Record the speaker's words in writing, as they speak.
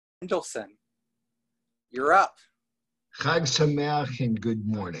Mendelsohn, you're up. Chag Sameach and good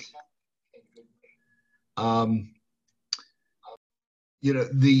morning.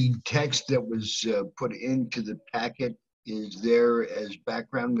 The text that was put into the packet is there as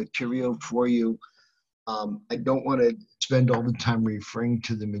background material for you. I don't want to spend all the time referring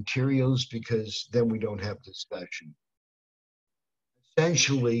to the materials because then we don't have discussion.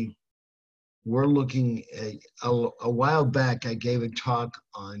 Essentially, we're looking at, a while back, I gave a talk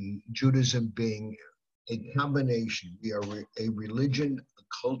on Judaism being a combination. We are a religion, a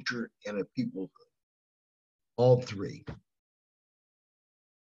culture, and a peoplehood. All three.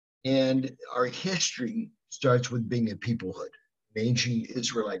 And our history starts with being a peoplehood, an ancient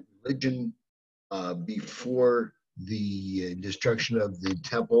Israelite religion before the destruction of the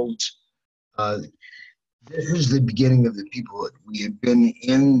temples. This is the beginning of the peoplehood. We had been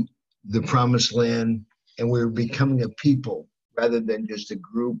in the promised land and we were becoming a people rather than just a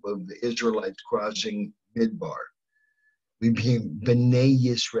group of the Israelites crossing Midbar. We became B'nai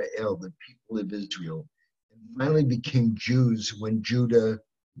Yisrael, the people of Israel, and finally became Jews when Judah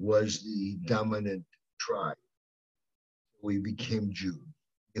was the dominant tribe. We became Jews,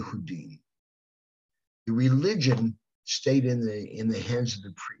 Yehudim. The religion stayed in the hands of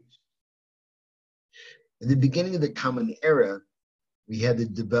the priests. At the beginning of the Common Era, we had the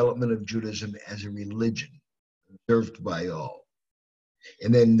development of Judaism as a religion, observed by all.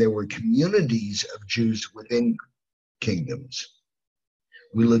 And then there were communities of Jews within kingdoms.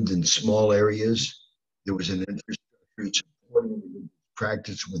 We lived in small areas. There was an infrastructure supporting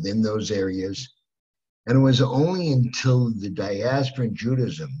practice within those areas. And it was only until the diaspora in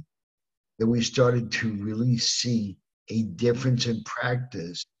Judaism that we started to really see a difference in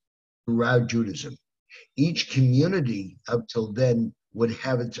practice throughout Judaism. Each community up till then would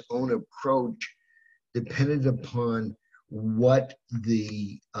have its own approach dependent upon what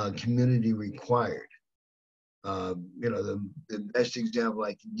the community required. The best example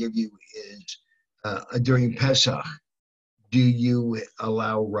I can give you is during Pesach. Do you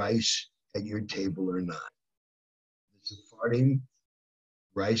allow rice at your table or not? The Sephardim,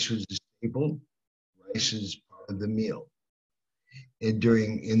 rice was a staple. Rice is part of the meal. And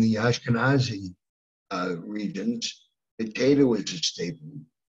in the Ashkenazi regions, potato was a staple,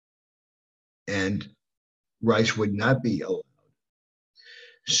 and rice would not be allowed.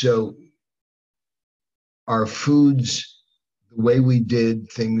 So our foods, the way we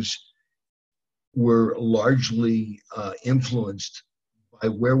did things, were largely influenced by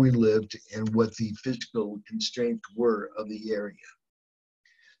where we lived and what the physical constraints were of the area.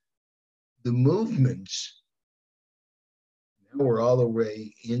 The movements, now we're all the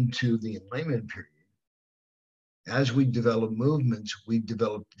way into the Enlightenment period. As we develop movements, we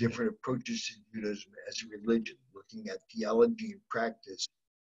develop different approaches to Judaism as a religion, looking at theology and practice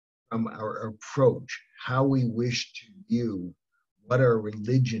from our approach, how we wish to view what our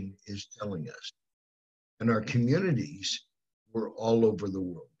religion is telling us. And our communities were all over the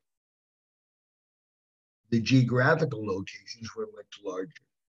world. The geographical locations were much larger.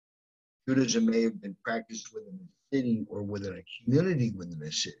 Judaism may have been practiced within a city or within a community within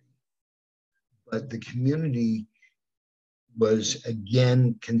a city, but the community was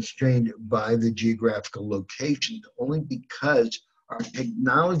again constrained by the geographical locations only because our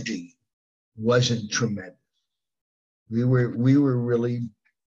technology wasn't tremendous. We were really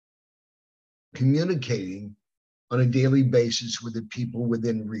communicating on a daily basis with the people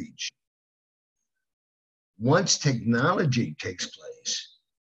within reach. Once technology takes place,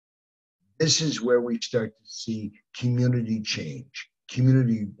 this is where we start to see community change.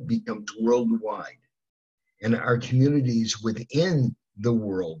 Community becomes worldwide, and our communities within the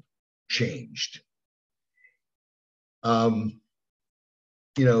world changed. Rabbi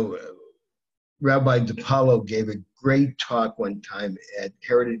DePaulo gave a great talk one time at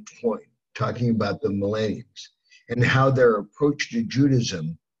Heritage Point, talking about the millennials and how their approach to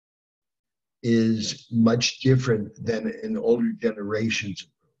Judaism is much different than in older generations.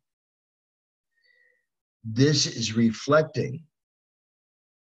 This is reflecting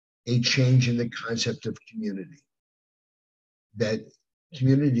a change in the concept of community. That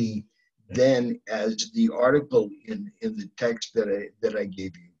community then, as the article in the text that I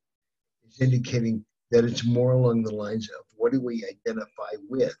gave you, is indicating that it's more along the lines of what do we identify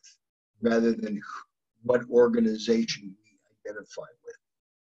with rather than what organization we identify with.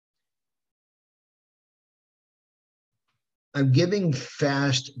 I'm giving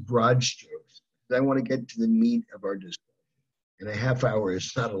fast, broad strokes because I want to get to the meat of our discussion. And a half hour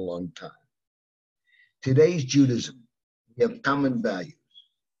is not a long time. Today's Judaism, we have common values,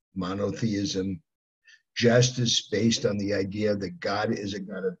 monotheism, justice based on the idea that God is a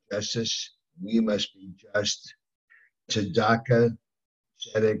God of justice. We must be just. Tzedakah,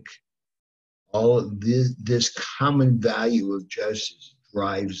 tzedek, all of this common value of justice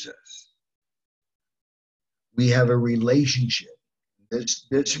drives us. We have a relationship.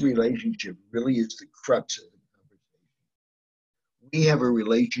 This relationship really is the crux of the conversation. We have a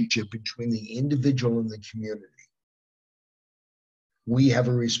relationship between the individual and the community. We have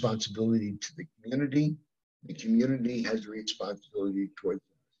a responsibility to the community. The community has a responsibility towards us.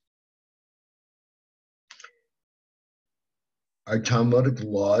 Our Talmudic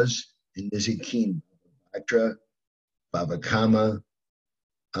laws in Nizikin, Batra, Bava Kama,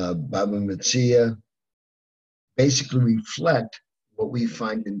 Baba Metzia, basically reflect what we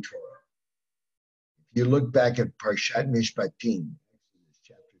find in Torah. If you look back at Parshat Mishpatim,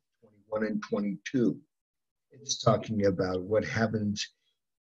 chapters 21 and 22, it's talking about what happens,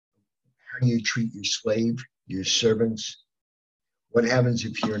 how you treat your slave, your servants, what happens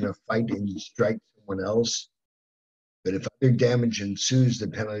if you're in a fight and you strike someone else. But if other damage ensues, the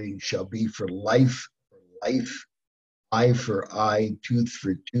penalty shall be for life, eye for eye, tooth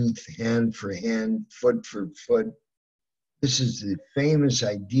for tooth, hand for hand, foot for foot. This is the famous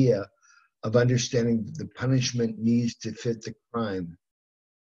idea of understanding that the punishment needs to fit the crime.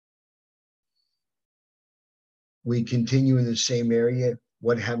 We continue in the same area.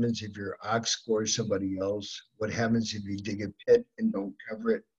 What happens if your ox scores somebody else? What happens if you dig a pit and don't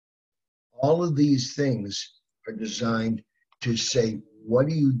cover it? All of these things are designed to say, what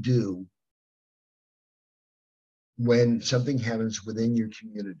do you do when something happens within your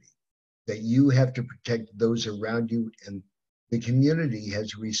community? That you have to protect those around you, and the community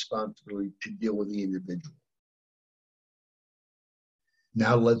has a responsibility to deal with the individual.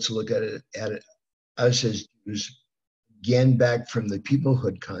 Now let's look at us as Jews, again back from the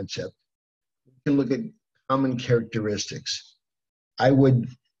peoplehood concept. We can look at common characteristics. I would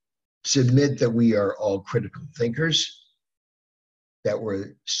submit that we are all critical thinkers, that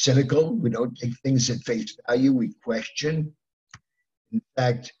we're cynical. We don't take things at face value. We question. In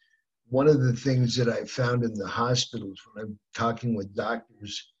fact, one of the things that I found in the hospitals when I'm talking with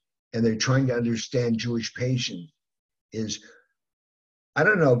doctors and they're trying to understand Jewish patients is, I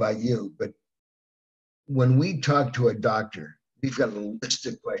don't know about you, but when we talk to a doctor, we've got a list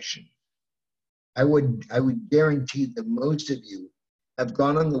of questions. I would guarantee that most of you have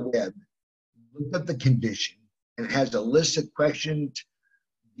gone on the web, looked up the condition, and has a list of questions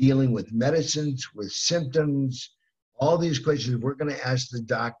dealing with medicines, with symptoms, all these questions we're going to ask the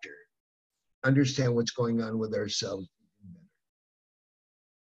doctor, understand what's going on with ourselves.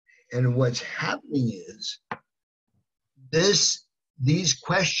 And what's happening is these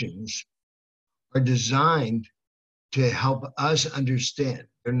questions are designed to help us understand.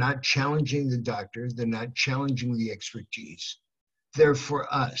 They're not challenging the doctor. They're not challenging the expertise. They're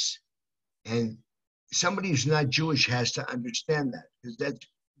for us. And somebody who's not Jewish has to understand that, because that's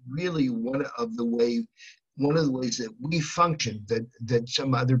really one of the ways that we function that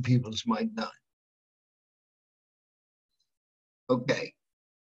some other peoples might not. Okay.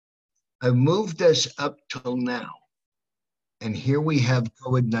 I've moved us up till now. And here we have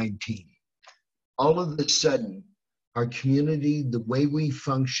COVID-19. All of a sudden, our community, the way we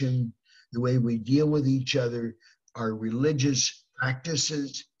function, the way we deal with each other, our religious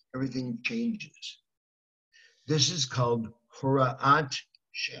practices, everything changes. This is called Hora'at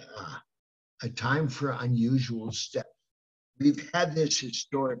Sha'ah, a time for unusual steps. We've had this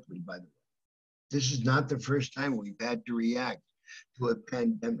historically, by the way. This is not the first time we've had to react to a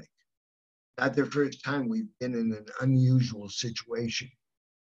pandemic. Not the first time we've been in an unusual situation.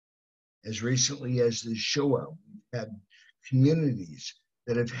 As recently as the Shoah, we've had communities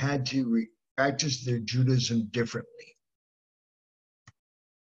that have had to practice their Judaism differently.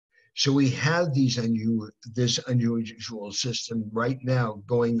 So we have this unusual system right now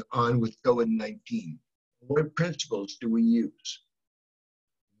going on with COVID-19. What principles do we use?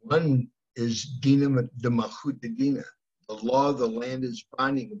 One is Dina de Malchut Dina. The law of the land is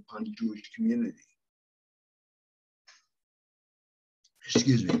binding upon the Jewish community.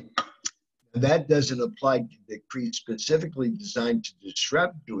 Excuse me. That doesn't apply to decrees specifically designed to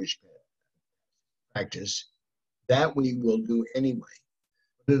disrupt Jewish practice. That we will do anyway.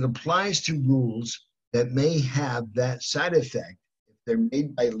 But it applies to rules that may have that side effect if they're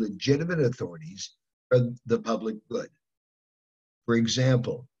made by legitimate authorities for the public good. For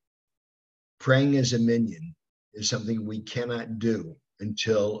example, praying as a minyan is something we cannot do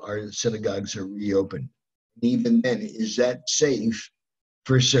until our synagogues are reopened. And even then, is that safe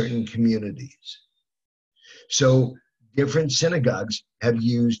for certain communities? So different synagogues have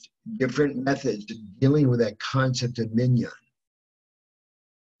used different methods of dealing with that concept of minyan.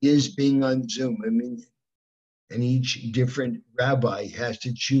 Is being on Zoom a minyan? And each different rabbi has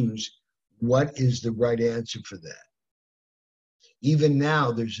to choose what is the right answer for that. Even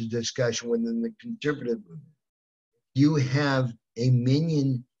now, there's a discussion within the conservative movement. You have a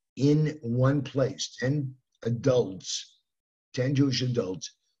minyan in one place, 10 adults, 10 Jewish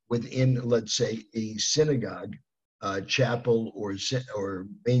adults within, let's say, a synagogue, chapel, or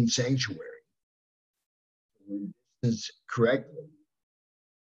main sanctuary. Correctly.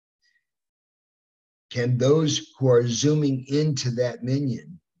 Can those who are zooming into that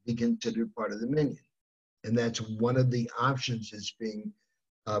minyan be considered part of the minyan? And that's one of the options that's being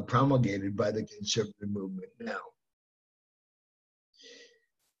promulgated by the conservative movement now.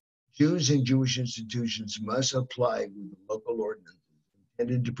 Jews and Jewish institutions must apply with the local ordinances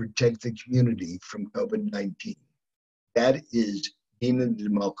intended to protect the community from COVID-19. That is Dina de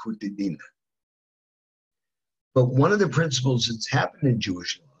Malkuta Dina. But one of the principles that's happened in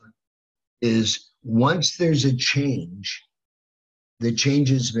Jewish law is once there's a change, the change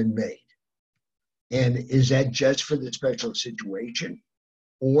has been made. And is that just for the special situation?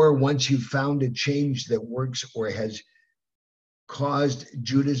 Or once you've found a change that works or has caused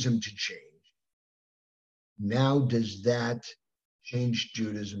Judaism to change, now does that change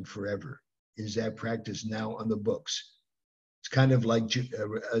Judaism forever? Is that practice now on the books? It's kind of like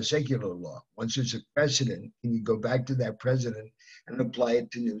a secular law. Once there's a precedent, can you go back to that precedent and apply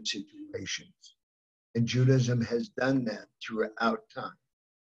it to new situations? And Judaism has done that throughout time.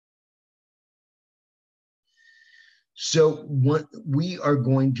 So we are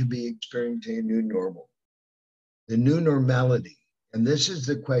going to be experiencing a new normal, the new normality. And this is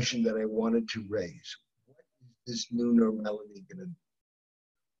the question that I wanted to raise. What is this new normality going to do?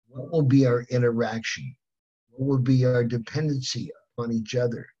 What will be our interaction? What will be our dependency upon each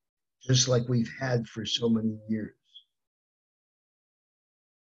other, just like we've had for so many years?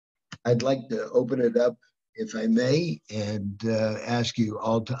 I'd like to open it up, if I may, and ask you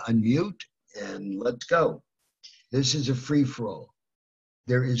all to unmute, and let's go. This is a free-for-all.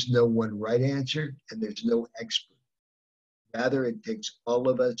 There is no one right answer, and there's no expert. Rather, it takes all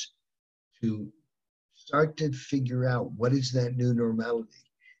of us to start to figure out what is that new normality.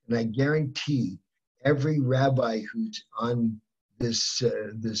 And I guarantee every rabbi who's on this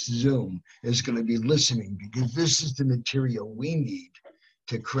Zoom is going to be listening, because this is the material we need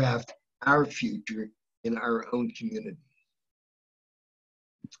to craft our future in our own community.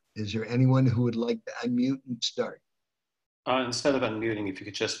 Is there anyone who would like to unmute and start? Instead of unmuting, if you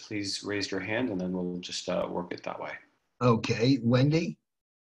could just please raise your hand, and then we'll just work it that way. Okay, Wendy?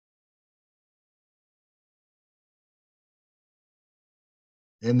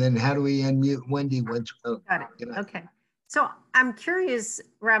 And then how do we unmute Wendy once? Oh, got it. Okay. So I'm curious,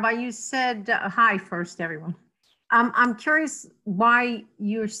 Rabbi, you said, hi first, everyone. I'm curious why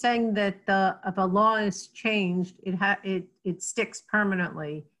you're saying that if a law is changed, it sticks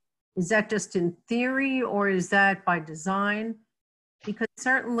permanently. Is that just in theory, or is that by design? Because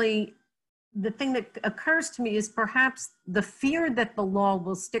certainly the thing that occurs to me is perhaps the fear that the law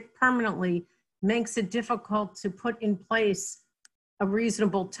will stick permanently makes it difficult to put in place a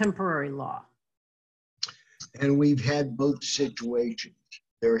reasonable temporary law. And we've had both situations.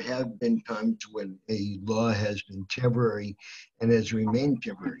 There have been times when a law has been temporary and has remained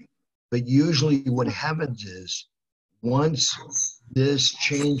temporary. But usually what happens is once this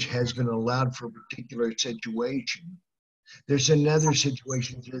change has been allowed for a particular situation, there's another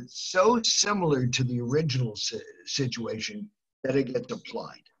situation that's so similar to the original situation that it gets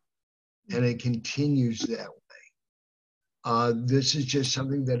applied. And it continues that way. This is just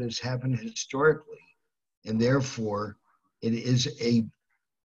something that has happened historically. And therefore, it is a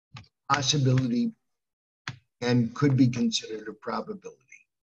possibility and could be considered a probability.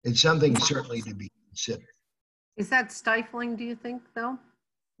 It's something certainly to be considered. Is that stifling, do you think, though,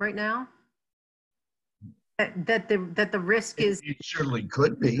 right now? That the risk is... It certainly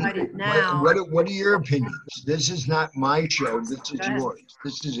could be. Now. What are your opinions? This is not my show. This is yours.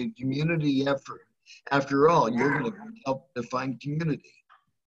 This is a community effort. After all, you're going to help define community.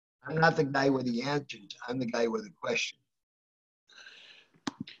 I'm not the guy with the answers. I'm the guy with the question.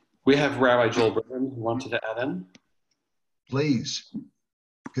 We have Rabbi Joel Berman who wanted to add in. Please.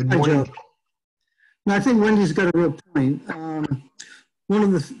 Good morning. Hi, Joe. No, I think Wendy's got a real point. One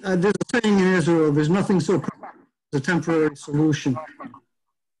of the there's a saying in Israel: "There's nothing so permanent as a temporary solution."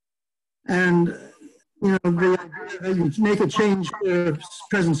 And you know, the idea that you make a change to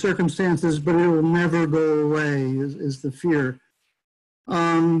present circumstances, but it will never go away is the fear.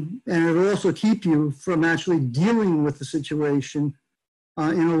 And it'll also keep you from actually dealing with the situation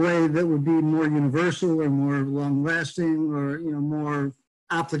in a way that would be more universal or more long-lasting, or more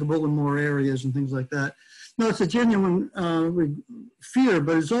applicable in more areas and things like that. No, it's a genuine fear,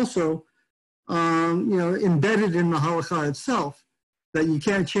 but it's also embedded in the halakha itself, that you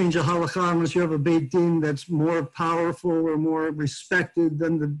can't change a halakha unless you have a beit din that's more powerful or more respected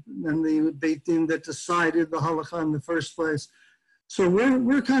than the beit din that decided the halakha in the first place. So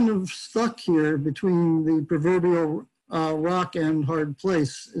we're kind of stuck here between the proverbial rock and hard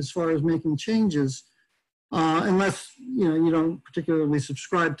place as far as making changes, unless you don't particularly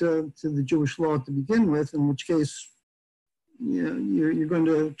subscribe to the Jewish law to begin with, in which case you're going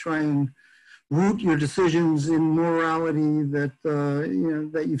to try and root your decisions in morality that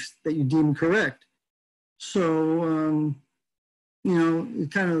that you deem correct. So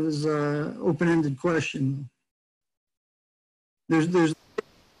it kind of is an open-ended question. There's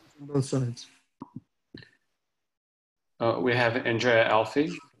on both sides. We have Andrea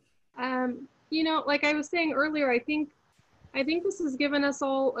Alfie. Like I was saying earlier, I think this has given us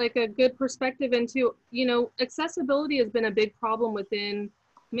all like a good perspective into, accessibility has been a big problem within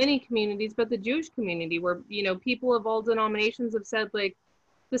many communities, but the Jewish community, where, people of all denominations have said, like,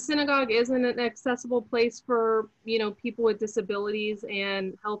 the synagogue isn't an accessible place for, people with disabilities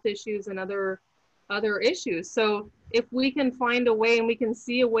and health issues and other issues. So if we can find a way, and we can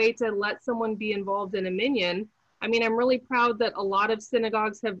see a way to let someone be involved in a minyan, I mean, I'm really proud that a lot of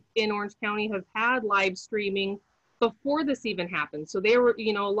synagogues in Orange County have had live streaming before this even happened. So they were,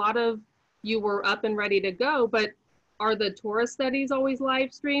 a lot of you were up and ready to go, but are the Torah studies always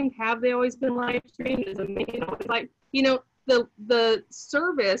live streamed? Have they always been live streamed? Is a minyan always live? The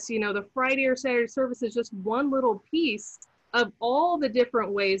service, the Friday or Saturday service is just one little piece of all the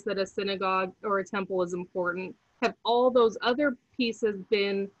different ways that a synagogue or a temple is important. Have all those other pieces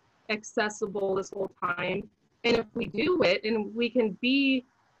been accessible this whole time? And if we do it and we can be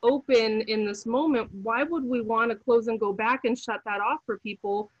open in this moment, why would we want to close and go back and shut that off for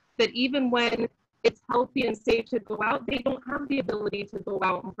people that even when it's healthy and safe to go out, they don't have the ability to go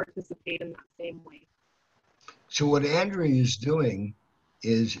out and participate in that same way? So what Andrea is doing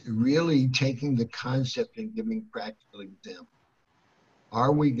is really taking the concept and giving practical examples.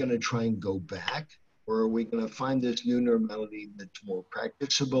 Are we going to try and go back, or are we going to find this new normality that's more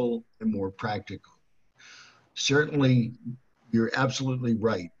practicable and more practical? Certainly, you're absolutely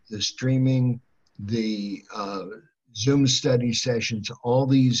right. The streaming, the Zoom study sessions, all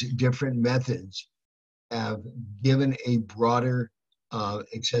these different methods have given a broader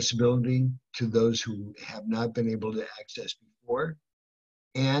accessibility to those who have not been able to access before.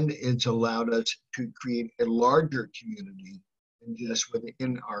 And it's allowed us to create a larger community than just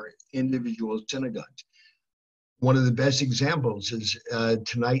within our individual synagogues. One of the best examples is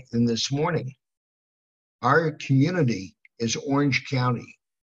tonight and this morning. Our community is Orange County,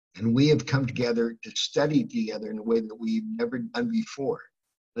 and we have come together to study together in a way that we've never done before.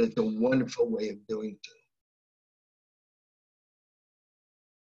 And it's a wonderful way of doing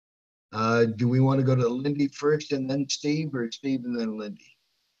so. Do we want to go to Lindy first and then Steve, or Steve and then Lindy?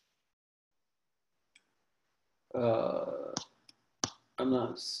 I'm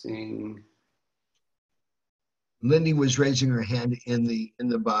not seeing. Lindy was raising her hand in the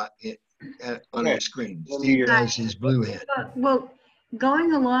bot on the screen. Lindy, Steve has his blue hand. Well,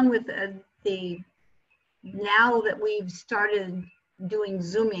 going along with now that we've started doing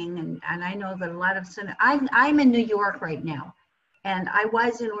Zooming, and I know that a lot of I'm in New York right now, and I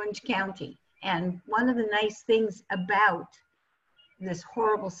was in Orange County. And one of the nice things about this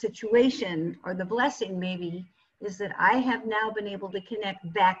horrible situation, or the blessing maybe, is that I have now been able to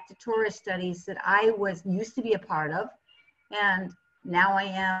connect back to Torah studies that I used to be a part of. And now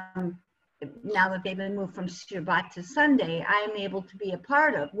now that they've been moved from Shabbat to Sunday, I am able to be a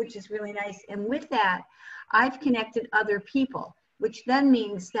part of, which is really nice. And with that, I've connected other people, which then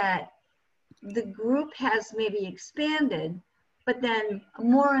means that the group has maybe expanded, but then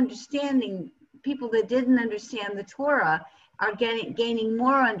more understanding. People that didn't understand the Torah are gaining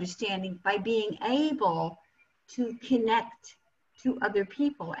more understanding by being able to connect to other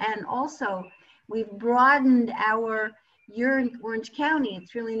people. And also, we've broadened you're in Orange County.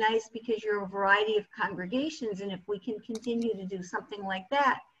 It's really nice because you're a variety of congregations, and if we can continue to do something like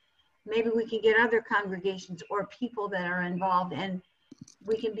that, maybe we can get other congregations or people that are involved, and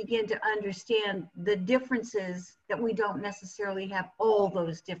we can begin to understand the differences, that we don't necessarily have all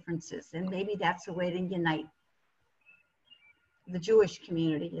those differences. And maybe that's a way to unite the Jewish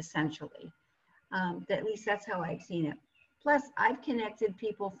community, essentially. At least that's how I've seen it. Plus, I've connected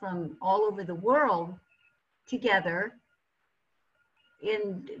people from all over the world together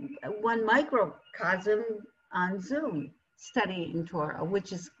in one microcosm on Zoom studying Torah,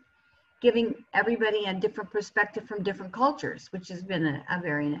 which is giving everybody a different perspective from different cultures, which has been a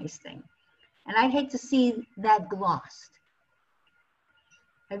very nice thing. And I'd hate to see that lost.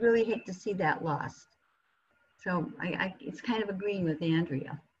 I really hate to see that lost. So it's kind of agreeing with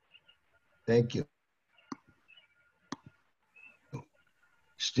Andrea. Thank you.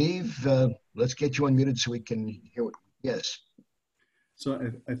 Steve, let's get you unmuted so we can hear what, yes.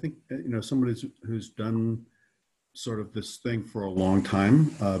 So I think, somebody who's done sort of this thing for a long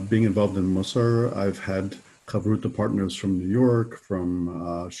time, being involved in Musar, I've had Chavruta partners from New York,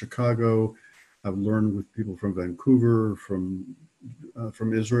 from Chicago. I've learned with people from Vancouver,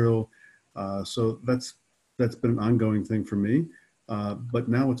 from Israel. So that's been an ongoing thing for me. But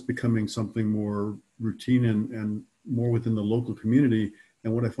now it's becoming something more routine and more within the local community.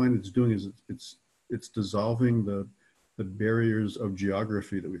 And what I find it's doing is it's dissolving the barriers of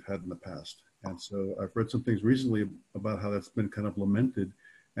geography that we've had in the past. And so I've read some things recently about how that's been kind of lamented,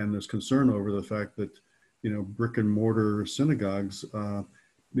 and there's concern over the fact that, brick and mortar synagogues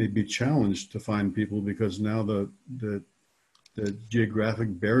may be challenged to find people because now the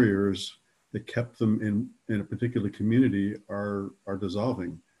geographic barriers that kept them in a particular community are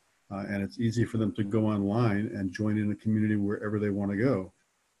dissolving. And it's easy for them to go online and join in a community wherever they want to go.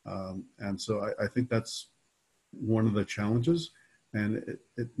 And so I think that's one of the challenges. And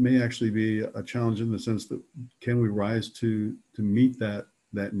it may actually be a challenge in the sense that can we rise to meet that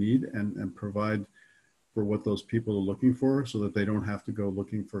need and provide for what those people are looking for so that they don't have to go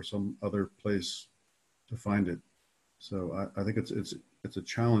looking for some other place to find it. So I think it's a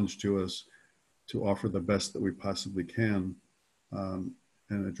challenge to us to offer the best that we possibly can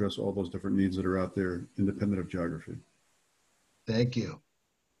and address all those different needs that are out there independent of geography. Thank you.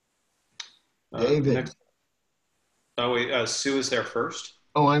 David. Next. Oh, wait, Sue is there first.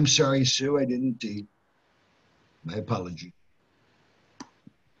 Oh, I'm sorry, Sue. I didn't. My apology.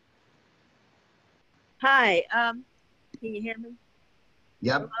 Hi. Can you hear me?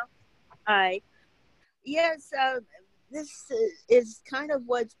 Yep. Hello? Hi. Yes, this is kind of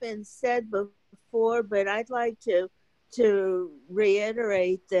what's been said before, but I'd like to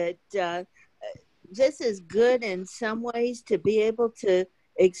reiterate that this is good in some ways to be able to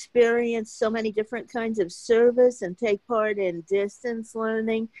experience so many different kinds of service and take part in distance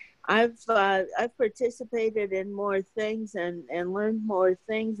learning. I've participated in more things and learned more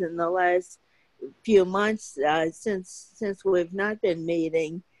things in the last few months since we've not been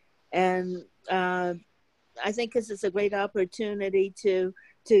meeting, and I think this is a great opportunity to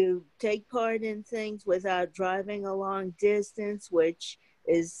take part in things without driving a long distance, which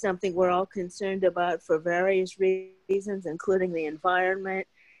is something we're all concerned about for various reasons, including the environment.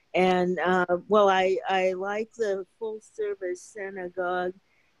 And well, I like the full service synagogue,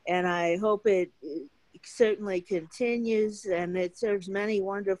 and I hope it certainly continues, and it serves many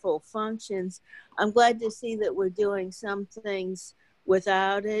wonderful functions. I'm glad to see that we're doing some things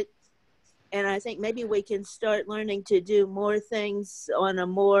without it. And I think maybe we can start learning to do more things on a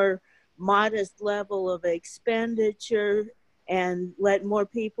more modest level of expenditure and let more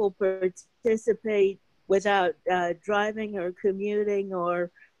people participate without driving or commuting or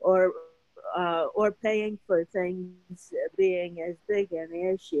paying for things being as big an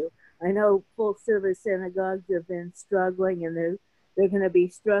issue. I know full service synagogues have been struggling, and they're going to be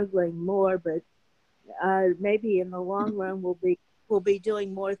struggling more, but maybe in the long run we'll be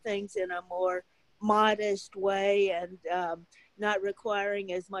doing more things in a more modest way and not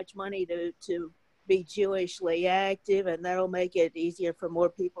requiring as much money to be Jewishly active, and that'll make it easier for more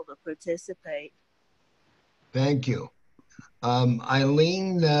people to participate. Thank you.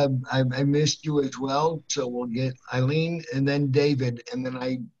 Eileen, I missed you as well, so we'll get Eileen and then David, and then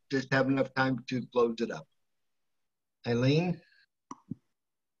I just have enough time to close it up. Eileen?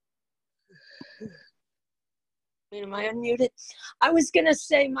 Am I unmuted? I was going to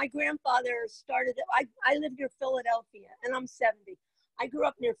say my grandfather started, I live near Philadelphia, and I'm 70. I grew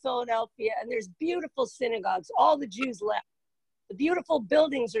up near Philadelphia, and there's beautiful synagogues. All the Jews left. The beautiful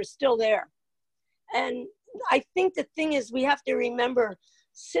buildings are still there. And I think the thing is we have to remember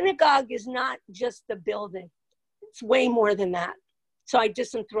synagogue is not just the building. It's way more than that. So I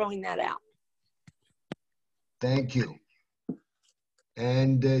just am throwing that out. Thank you.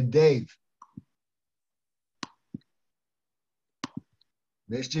 And Dave?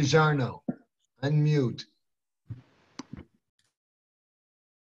 Mr. Zarno, unmute.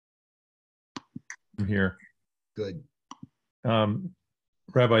 I'm here. Good.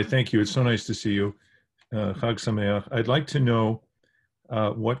 Rabbi, thank you. It's so nice to see you. Chag Sameach. I'd like to know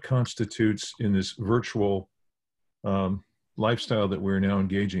what constitutes in this virtual lifestyle that we're now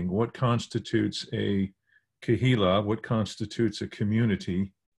engaging. What constitutes a kahila? What constitutes a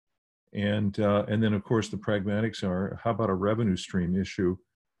community? And then, of course, the pragmatics are, how about a revenue stream issue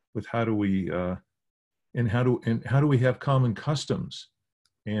with how do we how do we have common customs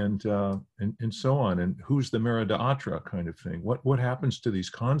and so on, and who's the Merida'atra kind of thing? What happens to these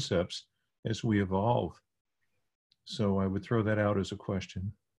concepts as we evolve? So I would throw that out as a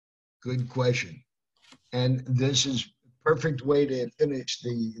question. Good question. And this is a perfect way to finish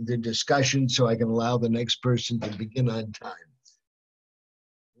the discussion so I can allow the next person to begin on time.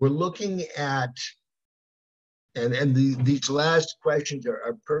 We're looking at, these last questions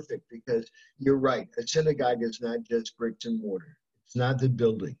are perfect because you're right. A synagogue is not just bricks and mortar. It's not the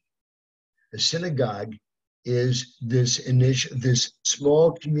building. A synagogue is this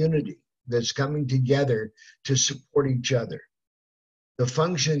small community that's coming together to support each other. The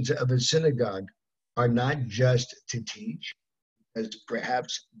functions of a synagogue are not just to teach, as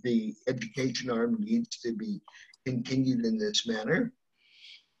perhaps the education arm needs to be continued in this manner.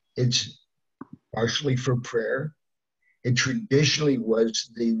 It's partially for prayer. It traditionally was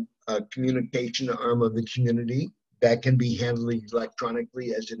the communication arm of the community that can be handled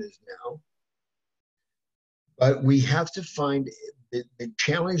electronically as it is now. But we have to find, the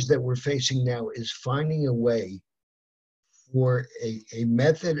challenge that we're facing now is finding a way for a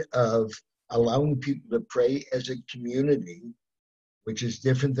method of allowing people to pray as a community, which is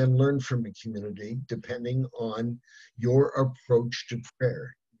different than learn from a community, depending on your approach to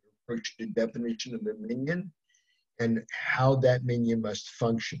prayer, your approach to definition of a minyan, and how that minyan must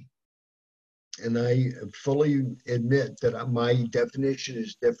function. And I fully admit that my definition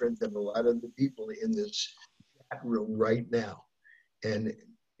is different than a lot of the people in this chat room right now. And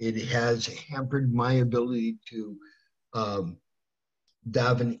it has hampered my ability to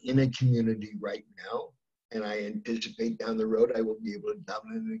daven in a community right now. And I anticipate down the road, I will be able to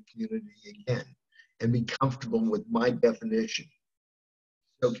daven in a community again and be comfortable with my definition.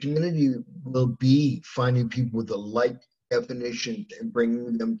 So community will be finding people with a like definition and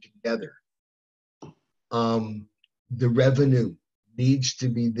bringing them together. The revenue needs to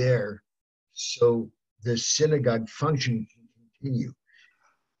be there so the synagogue function can continue.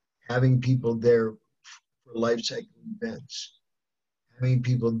 Having people there for life cycle events, having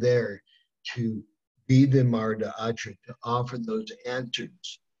people there to be the Merida'atra, to offer those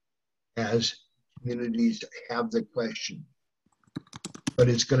answers as communities have the question. But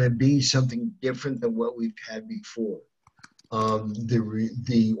it's going to be something different than what we've had before.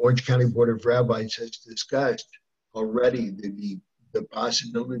 The Orange County Board of Rabbis has discussed already the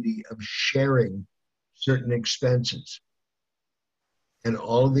possibility of sharing certain expenses. And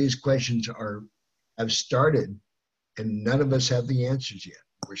all of these questions have started, and none of us have the answers yet.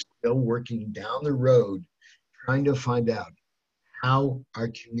 We're still working down the road, trying to find out how our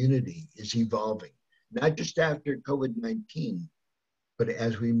community is evolving, not just after COVID-19, but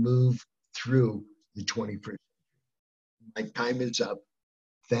as we move through the 21st century. My time is up.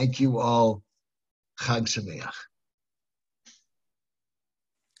 Thank you all. Chag Sameach.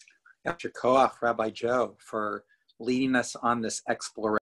 Dr. Koach, Rabbi Joe, for leading us on this exploration.